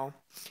now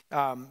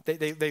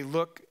they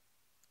look,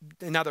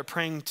 and now they're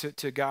praying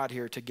to God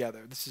here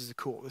together. This is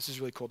cool. This is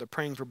really cool. They're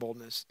praying for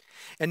boldness.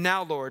 And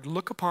now, Lord,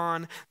 look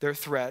upon their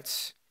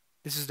threats.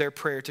 This is their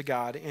prayer to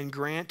God, and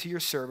grant to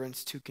your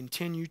servants to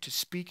continue to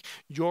speak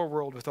your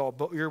word with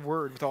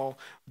all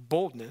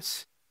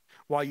boldness,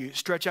 while you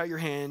stretch out your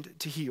hand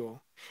to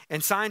heal.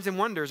 And signs and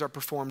wonders are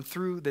performed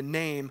through the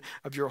name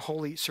of your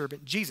holy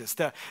servant Jesus.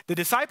 The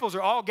disciples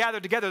are all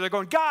gathered together. They're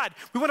going, God,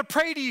 we want to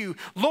pray to you.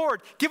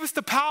 Lord, give us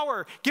the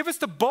power. Give us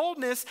the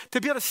boldness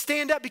to be able to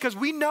stand up, because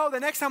we know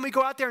the next time we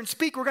go out there and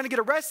speak, we're going to get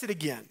arrested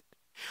again.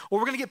 Or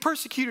we're going to get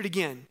persecuted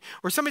again.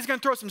 Or somebody's going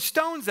to throw some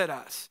stones at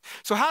us.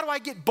 So how do I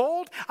get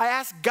bold? I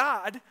ask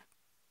God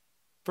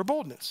for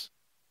boldness.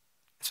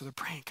 And so they're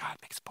praying, God,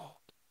 make us bold.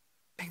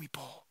 Make me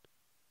bold.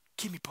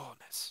 Give me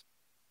boldness.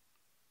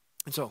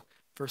 And so,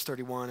 verse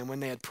 31, and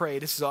when they had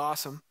prayed, this is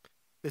awesome.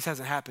 This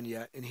hasn't happened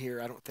yet in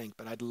here, I don't think,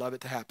 but I'd love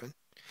it to happen.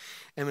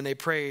 And when they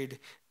prayed,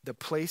 the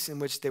place in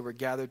which they were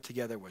gathered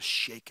together was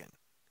shaken.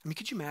 I mean,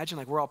 could you imagine,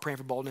 like, we're all praying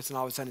for boldness, and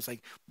all of a sudden it's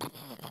like,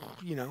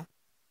 you know,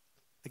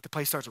 like the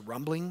place starts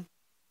rumbling,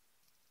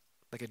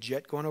 like a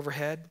jet going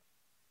overhead.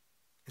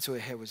 And so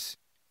it was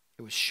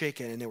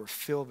shaken, and they were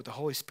filled with the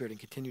Holy Spirit and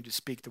continued to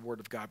speak the word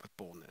of God with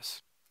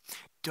boldness.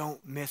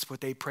 Don't miss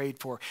what they prayed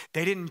for.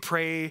 They didn't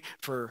pray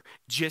for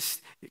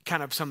just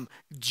kind of some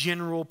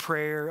general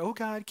prayer. Oh,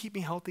 God, keep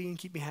me healthy and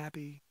keep me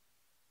happy.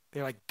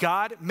 They're like,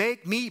 God,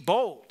 make me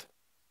bold.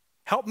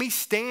 Help me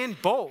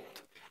stand bold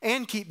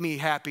and keep me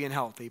happy and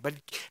healthy. But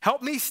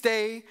help me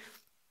stay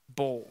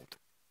bold.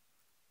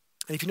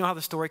 And if you know how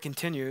the story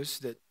continues,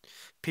 that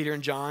Peter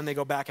and John, they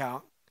go back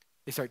out.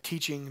 They start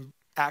teaching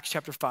Acts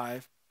chapter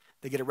 5.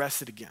 They get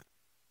arrested again.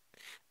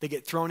 They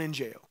get thrown in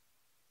jail.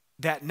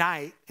 That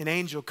night, an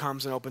angel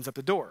comes and opens up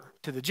the door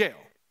to the jail.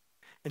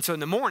 And so in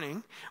the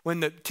morning, when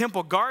the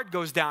temple guard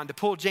goes down to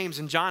pull James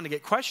and John to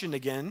get questioned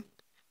again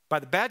by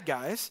the bad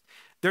guys,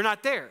 they're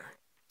not there.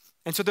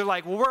 And so they're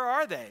like, well, where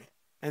are they?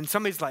 And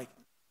somebody's like,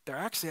 they're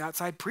actually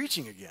outside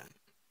preaching again,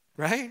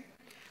 right?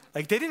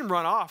 Like they didn't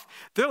run off.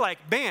 They're like,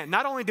 man,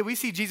 not only did we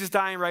see Jesus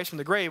die and rise from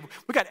the grave,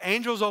 we got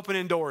angels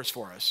opening doors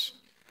for us.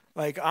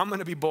 Like, I'm going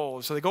to be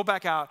bold. So they go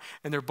back out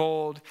and they're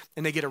bold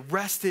and they get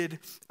arrested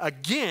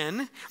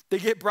again. They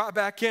get brought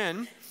back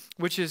in,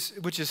 which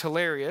is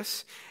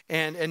hilarious.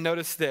 And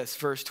notice this,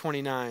 verse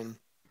 29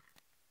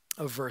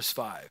 of verse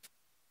 5.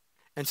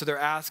 And so they're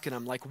asking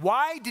him, like,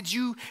 why did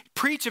you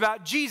preach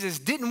about Jesus?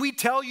 Didn't we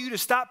tell you to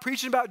stop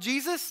preaching about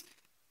Jesus?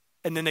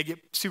 And then they get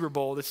super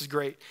bold. This is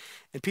great.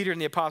 And Peter and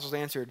the apostles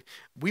answered,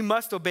 we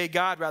must obey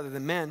God rather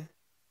than men.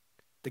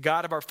 The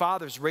God of our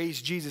fathers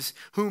raised Jesus,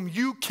 whom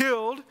you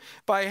killed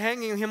by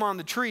hanging him on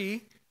the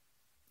tree.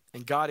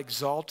 And God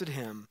exalted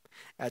him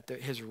at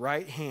his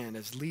right hand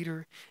as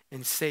leader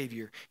and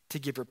savior to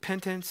give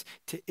repentance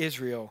to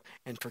Israel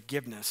and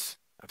forgiveness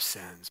of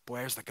sins. Boy,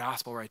 there's the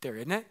gospel right there,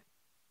 isn't it?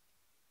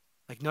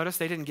 Like, notice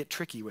they didn't get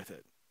tricky with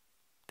it.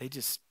 They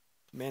just,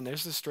 man,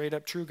 there's the straight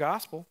up true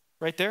gospel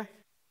right there.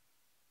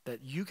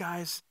 That you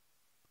guys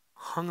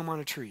hung him on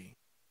a tree,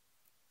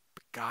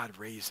 but God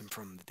raised him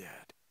from the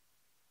dead.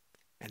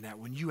 And that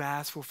when you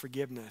ask for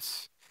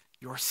forgiveness,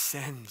 your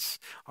sins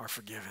are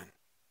forgiven.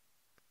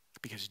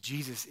 Because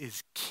Jesus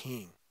is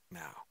king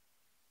now.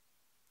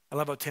 I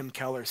love how Tim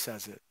Keller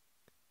says it.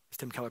 As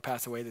Tim Keller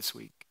passed away this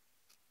week.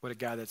 What a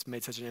guy that's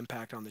made such an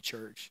impact on the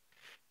church.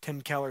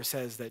 Tim Keller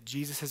says that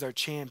Jesus is our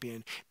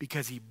champion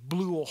because he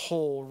blew a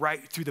hole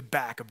right through the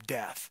back of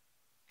death.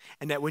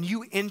 And that when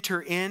you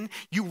enter in,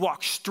 you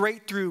walk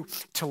straight through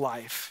to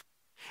life.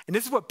 And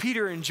this is what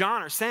Peter and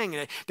John are saying,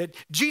 that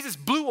Jesus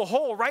blew a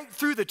hole right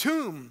through the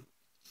tomb,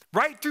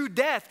 right through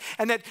death,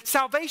 and that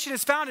salvation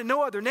is found in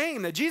no other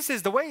name, that Jesus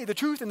is the way, the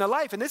truth, and the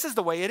life, and this is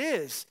the way it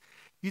is.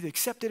 You either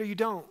accept it or you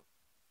don't.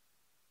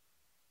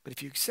 But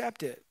if you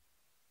accept it,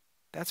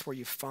 that's where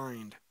you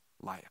find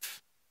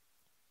life.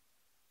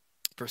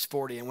 Verse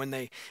 40, and when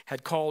they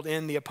had called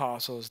in the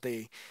apostles,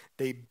 they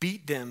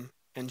beat them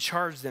and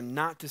charged them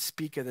not to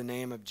speak of the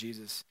name of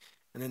Jesus.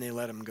 And then they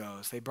let him go.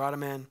 So they brought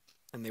him in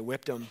and they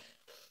whipped him.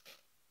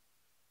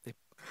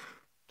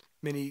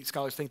 Many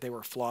scholars think they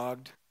were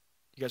flogged.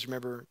 You guys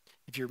remember,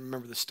 if you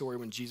remember the story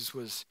when Jesus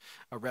was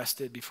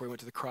arrested before he went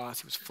to the cross,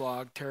 he was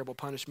flogged, terrible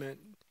punishment.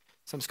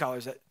 Some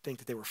scholars think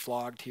that they were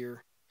flogged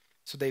here.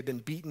 So they've been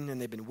beaten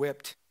and they've been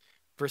whipped.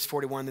 Verse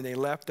 41, then they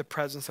left the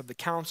presence of the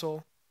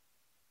council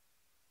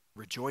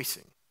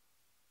rejoicing.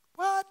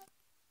 What?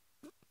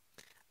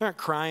 They're not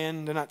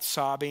crying, they're not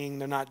sobbing,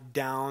 they're not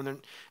down, they're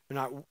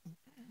not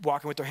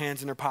walking with their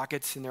hands in their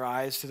pockets and their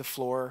eyes to the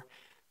floor.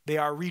 They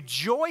are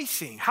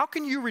rejoicing. How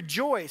can you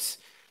rejoice?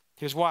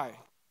 Here's why.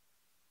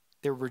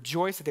 They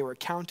rejoiced that they were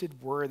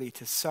counted worthy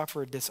to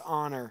suffer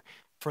dishonor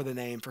for the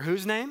name. For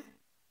whose name?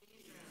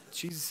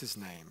 Jesus'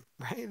 name,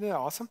 right? Isn't that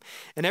awesome?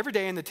 And every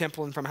day in the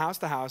temple and from house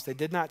to house, they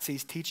did not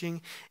cease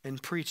teaching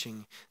and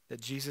preaching that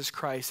Jesus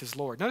Christ is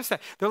Lord. Notice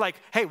that. They're like,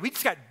 hey, we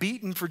just got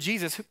beaten for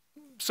Jesus.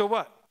 So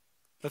what?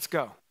 Let's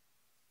go.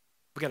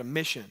 We got a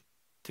mission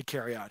to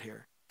carry out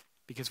here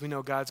because we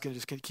know God's going to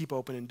just keep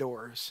opening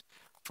doors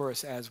for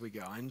us as we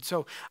go. And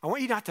so I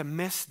want you not to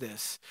miss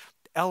this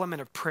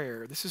element of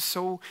prayer. This is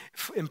so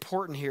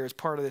important here as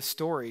part of this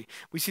story.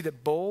 We see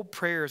that bold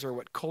prayers are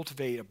what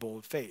cultivate a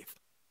bold faith.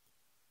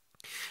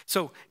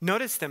 So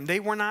notice them.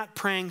 They were not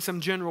praying some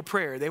general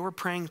prayer. They were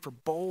praying for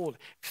bold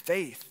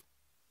faith.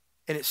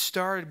 And it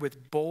started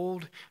with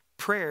bold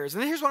prayers.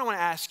 And then here's what I want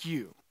to ask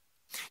you.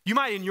 You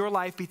might in your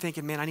life be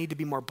thinking, man, I need to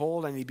be more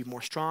bold. I need to be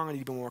more strong. I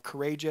need to be more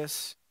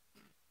courageous.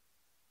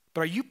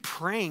 But are you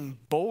praying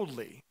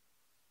boldly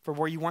for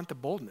where you want the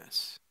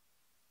boldness?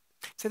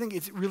 So I think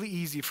it's really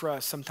easy for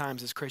us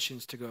sometimes as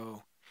Christians to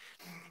go,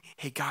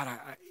 hey, God,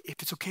 if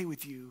it's okay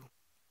with you,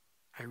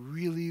 I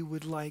really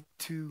would like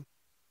to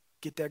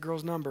get that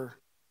girl's number.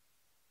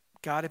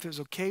 God, if it was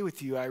okay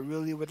with you, I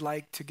really would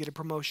like to get a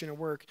promotion at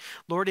work.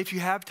 Lord, if you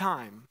have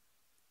time,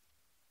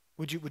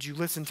 would you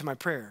listen to my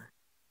prayer?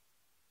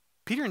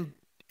 Peter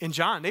and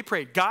John, they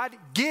prayed, God,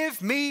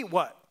 give me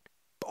what?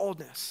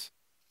 Boldness.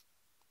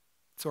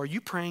 So are you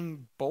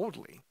praying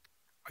boldly?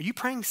 Are you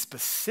praying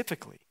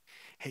specifically?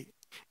 Hey,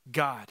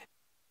 God,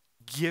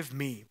 give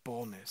me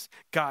boldness.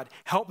 God,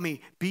 help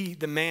me be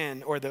the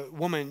man or the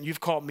woman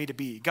you've called me to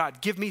be.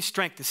 God, give me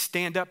strength to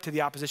stand up to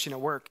the opposition at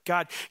work.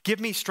 God,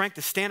 give me strength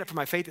to stand up for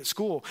my faith at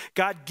school.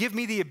 God, give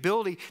me the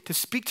ability to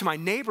speak to my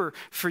neighbor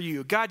for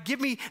you. God, give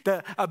me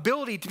the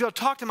ability to be able to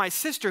talk to my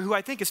sister who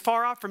I think is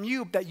far off from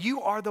you, that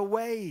you are the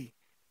way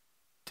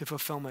to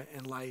fulfillment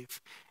and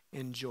life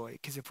and joy.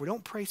 Because if we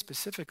don't pray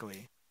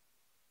specifically,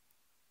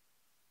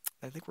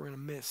 I think we're going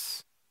to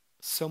miss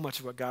so much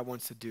of what God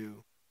wants to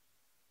do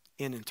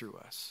in and through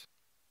us.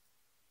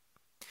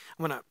 I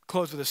I'm going to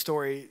close with a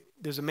story.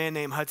 There's a man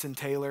named Hudson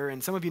Taylor,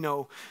 and some of you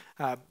know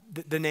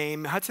the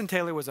name. Hudson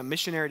Taylor was a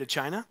missionary to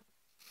China.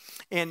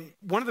 And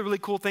one of the really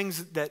cool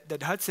things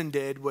that Hudson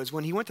did was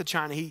when he went to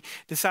China, he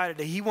decided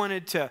that he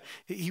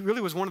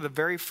really was one of the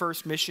very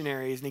first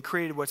missionaries, and he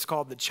created what's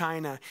called the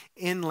China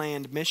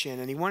Inland Mission,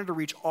 and he wanted to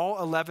reach all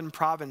 11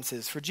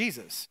 provinces for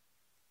Jesus.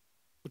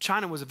 Well,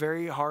 China was a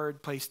very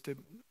hard place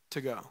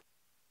to go.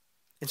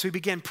 And so he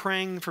began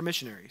praying for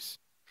missionaries.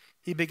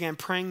 He began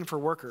praying for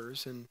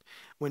workers, and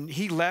when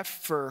he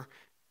left for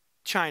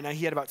China,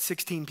 he had about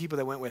 16 people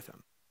that went with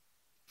him.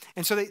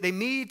 And so they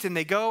meet and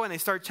they go and they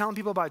start telling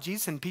people about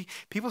Jesus, and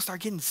people start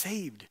getting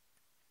saved.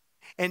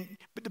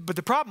 But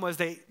the problem was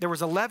there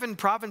was 11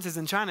 provinces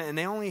in China, and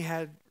they only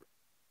had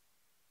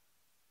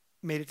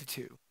made it to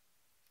 2.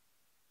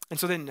 And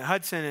so then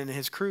Hudson and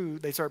his crew,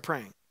 they start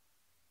praying.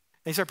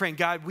 They start praying,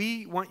 God,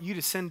 we want you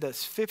to send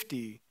us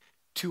 50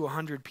 to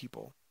 100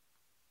 people.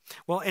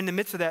 Well, in the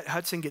midst of that,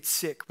 Hudson gets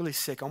sick, really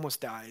sick, almost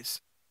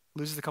dies.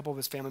 Loses a couple of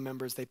his family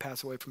members. They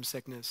pass away from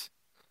sickness.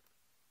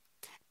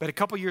 But a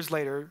couple years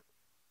later,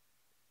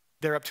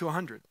 they're up to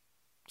 100.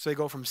 So they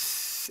go from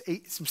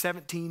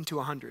 17 to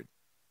 100.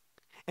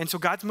 And so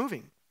God's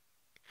moving.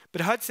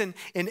 But Hudson,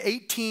 in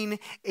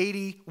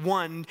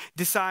 1881,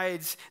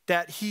 decides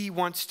that he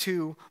wants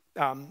to,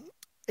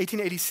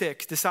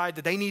 1886, decide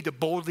that they need to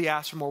boldly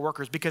ask for more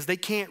workers because they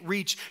can't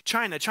reach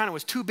China. China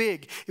was too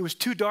big. It was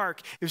too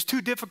dark. It was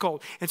too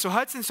difficult. And so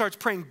Hudson starts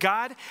praying,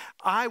 God,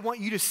 I want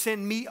you to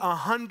send me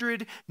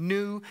 100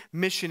 new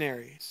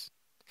missionaries.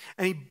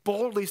 And he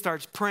boldly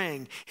starts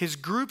praying. His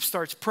group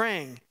starts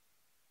praying.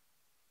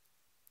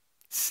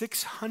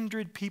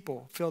 600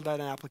 people filled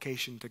out an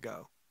application to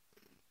go.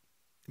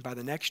 And by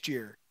the next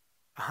year,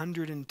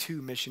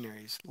 102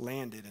 missionaries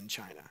landed in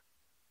China.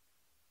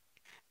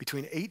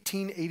 Between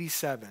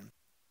 1887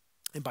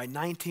 and by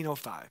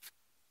 1905,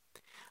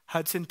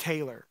 Hudson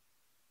Taylor,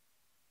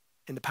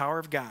 in the power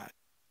of God,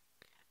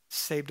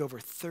 saved over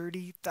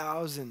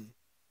 30,000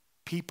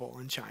 people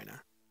in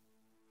China.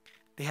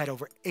 They had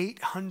over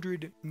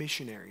 800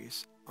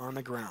 missionaries on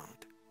the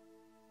ground.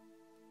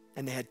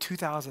 And they had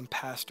 2,000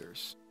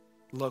 pastors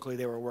locally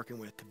they were working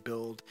with to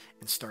build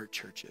and start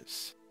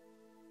churches.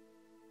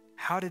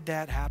 How did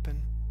that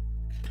happen?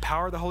 The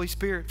power of the Holy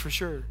Spirit, for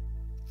sure.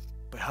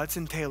 But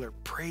Hudson Taylor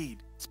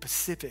prayed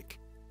specific,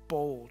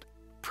 bold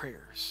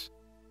prayers.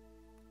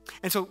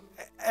 And so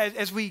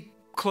as we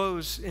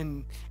close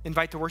and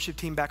invite the worship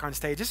team back on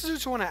stage, this is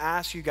just want to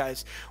ask you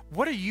guys,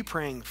 what are you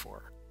praying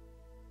for?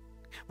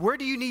 Where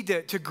do you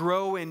need to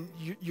grow in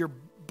your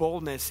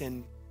boldness,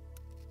 and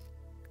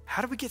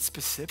how do we get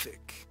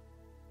specific?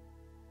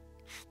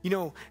 You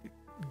know,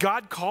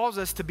 God calls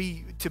us to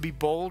be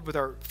bold with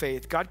our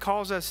faith. God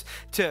calls us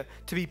to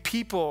be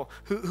people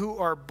who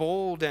are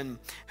bold and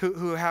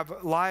who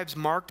have lives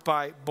marked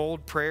by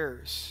bold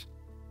prayers.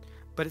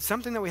 But it's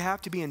something that we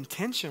have to be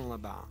intentional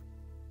about.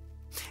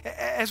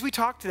 As we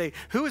talk today,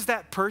 who is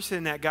that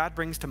person that God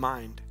brings to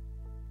mind?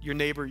 Your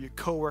neighbor, your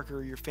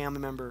coworker, your family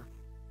member?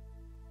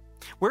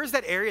 Where is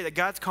that area that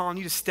God's calling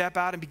you to step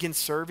out and begin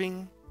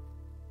serving?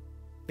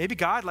 Maybe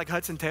God, like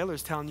Hudson Taylor,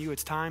 is telling you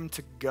it's time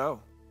to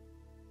go.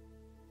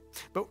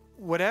 But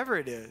whatever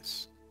it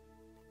is,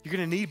 you're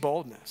going to need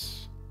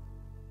boldness.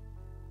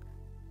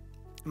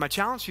 And my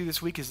challenge to you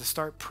this week is to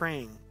start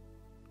praying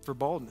for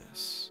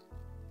boldness.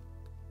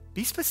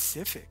 Be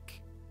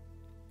specific.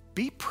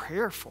 Be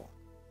prayerful.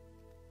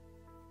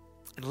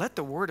 And let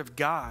the Word of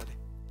God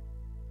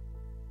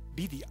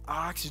be the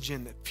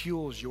oxygen that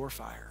fuels your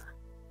fire.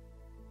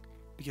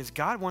 Because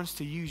God wants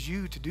to use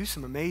you to do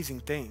some amazing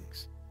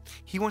things.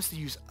 He wants to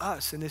use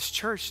us in this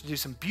church to do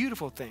some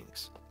beautiful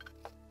things.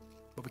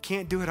 But we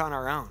can't do it on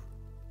our own.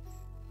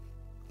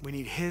 We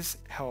need His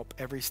help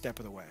every step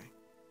of the way.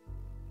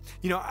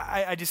 You know,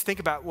 I just think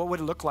about what would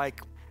it look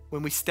like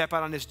when we step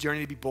out on this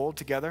journey to be bold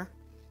together?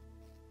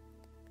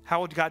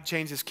 How would God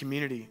change this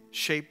community,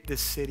 shape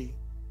this city?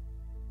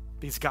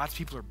 Because God's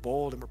people are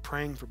bold and we're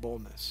praying for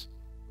boldness.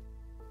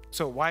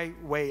 So why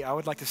wait? I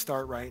would like to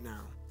start right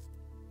now.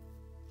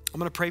 I'm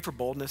going to pray for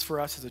boldness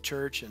for us as a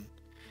church, and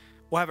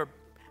we'll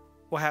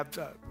have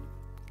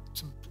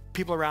some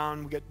people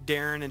around. We got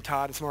Darren and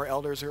Todd and some of our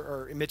elders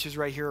or Mitch is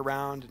right here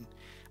around, and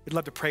we'd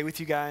love to pray with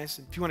you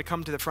guys. If you want to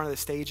come to the front of the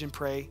stage and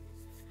pray,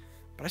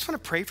 but I just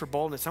want to pray for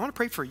boldness. I want to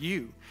pray for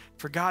you,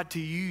 for God to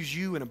use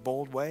you in a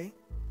bold way,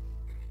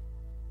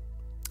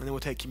 and then we'll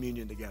take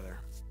communion together.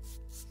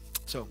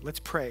 So let's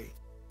pray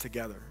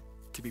together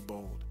to be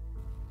bold.